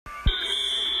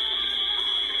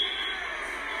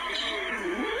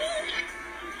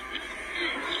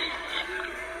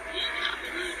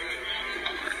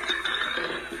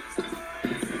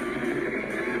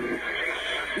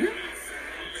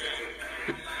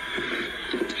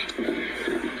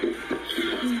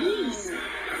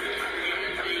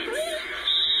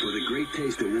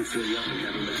fill you up and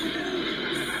never let you down.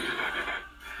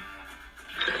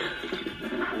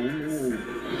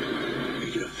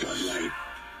 Make it a Bud Light.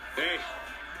 Hey,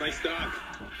 nice dog.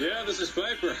 Yeah, this is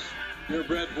Piper. You're a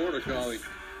bred border collie.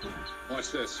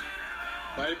 Watch this.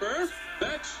 Piper,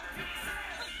 fetch.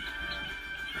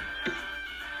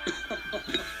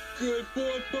 Good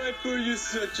boy, Piper. You're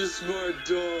such a smart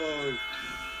dog.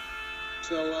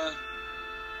 So,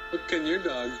 what can your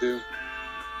dog do?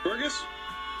 Fergus,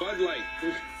 Bud Light.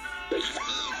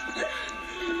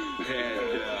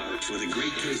 And, for the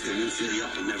great taste that will fill you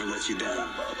up and never let you down.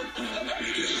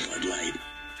 Make it a Bud Light.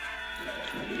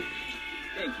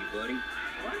 Thank you, buddy.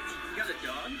 What? You got a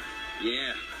dog?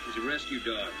 Yeah, he's a rescue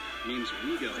dog. Name's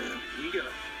Wego. Wego.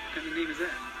 What kind of name is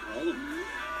that? All of them.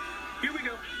 Here we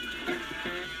go.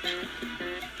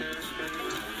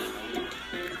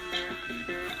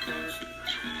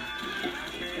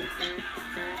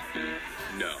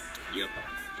 No. Yep.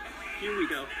 Here we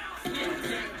go.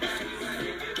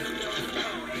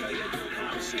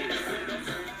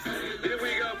 here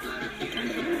we go.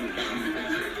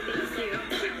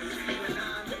 Thank you.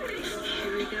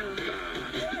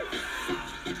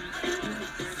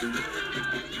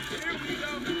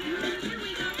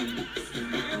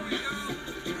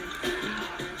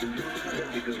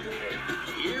 Here we go.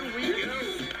 Here we go.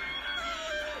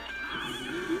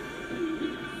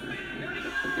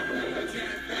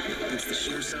 It's the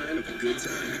sure sign of a good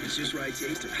time. It's just right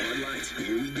taste of Bud Light.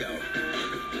 Here we go.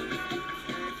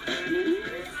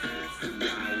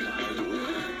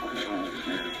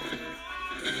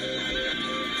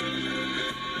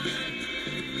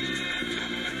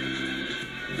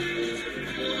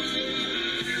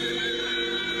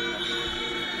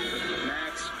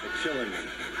 Max, you're killing me.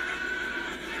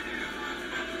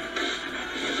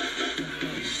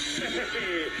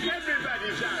 Everybody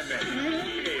jamming.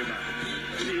 Hey, man.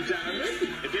 She jamming?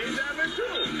 They jamming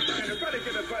too. And everybody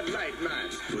get a Bud Light, man.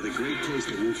 For the great taste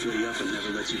that won't fill you up and never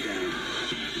let you down.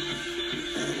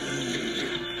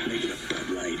 Make it a Bud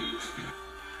Light.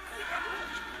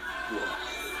 Whoa.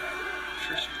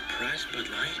 First prize Bud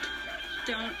Light?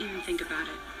 Don't even think about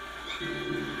it.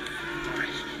 All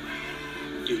right.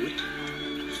 Do it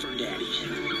for Daddy.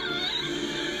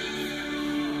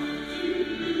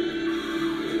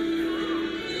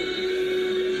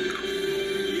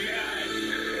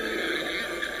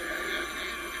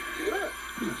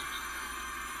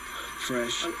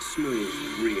 Fresh, smooth,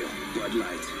 real Bud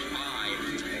Light. I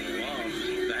love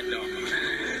that dog.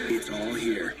 It's all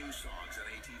here.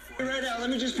 Right now, let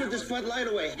me just put this Bud Light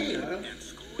away. Hey, come on.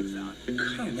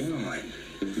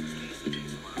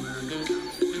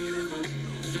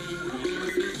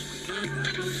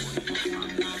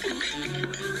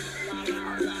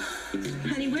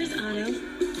 Honey, where's Otto?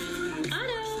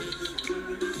 Otto!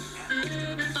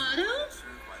 Otto?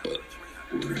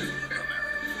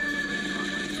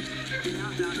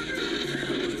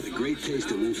 For the great taste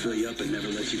that won't fill you up and never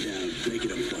let you down. Make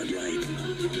it a Bud Light.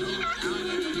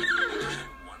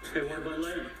 Hey, want a Bud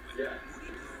Light? Yeah.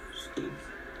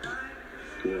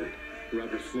 Whoa.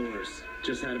 Rubber floors.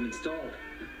 Just had them installed.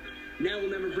 Now we'll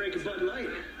never break a Bud Light.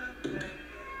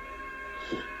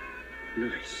 Oh,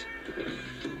 nice.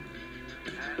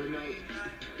 Remote.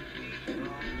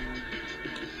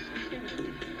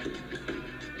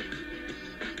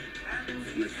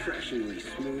 Refreshingly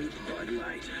smooth Bud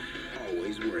Light.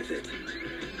 Always worth it.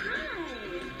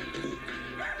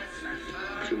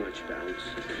 Too much bounce.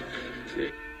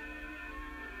 Hey.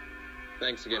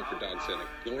 Thanks again for dog sitting.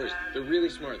 No worries. They're really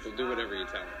smart. They'll do whatever you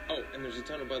tell them. Oh, and there's a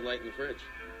ton of Bud Light in the fridge.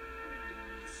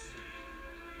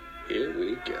 Here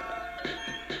we go.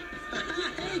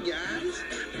 Hey, guys.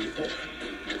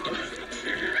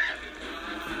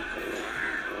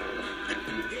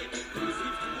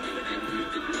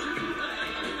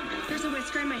 There's a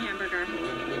whisker in my hamburger.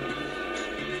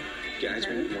 Guys,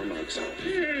 we want more mugs.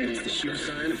 It's the sure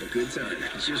sign of a good time.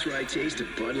 It's just right taste of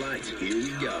Bud Light. Here we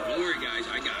go. Don't worry, guys.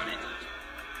 I got it.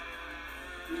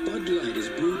 Bud Light is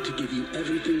brewed to give you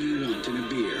everything you want in a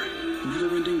beer.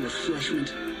 Never-ending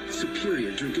refreshment,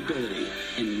 superior drinkability,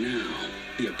 and now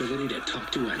the ability to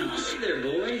talk to animals. Hey there,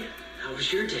 boy. How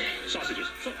was your day? Sausages.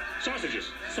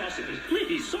 Sausages. Sausages.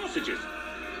 Please, sausages.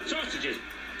 Sausages.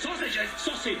 Sausages.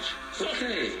 Sausage.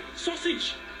 Okay.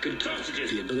 Sausage. Good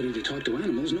Sausages. The ability to talk to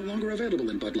animals no longer available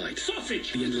in Bud Light.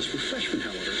 Sausage. The endless refreshment,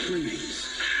 however,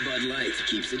 remains. Bud Light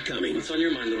keeps it coming. What's on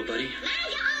your mind, little buddy?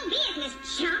 Mind your own business,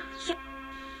 chump.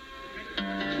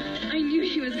 I knew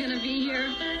he was gonna be here.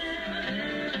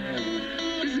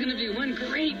 This is gonna be one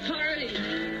great party.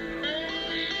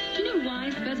 Do you know why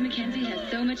Buzz McKenzie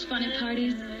has so much fun at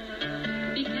parties?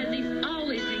 Because he's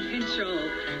always in control.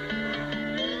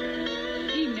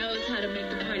 He knows how to make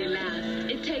the party last.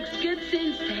 It takes good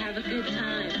sense to have a good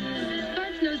time.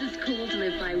 Sparks knows it's cool to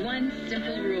live by one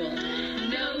simple rule.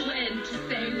 Know when to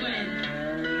say when.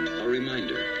 A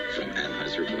reminder from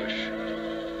Anheuser-Busch.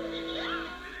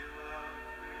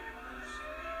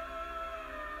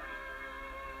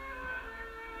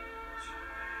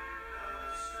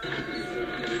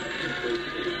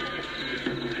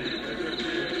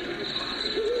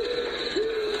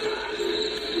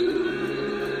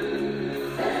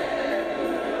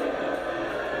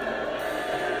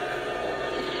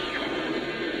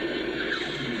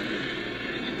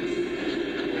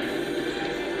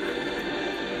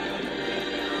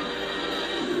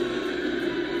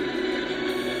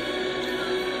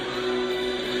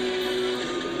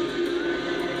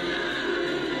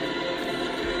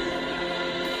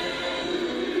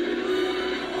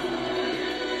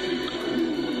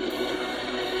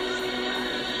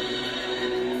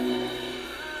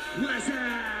 What's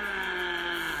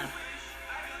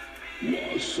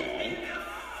up?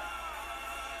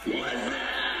 What's up?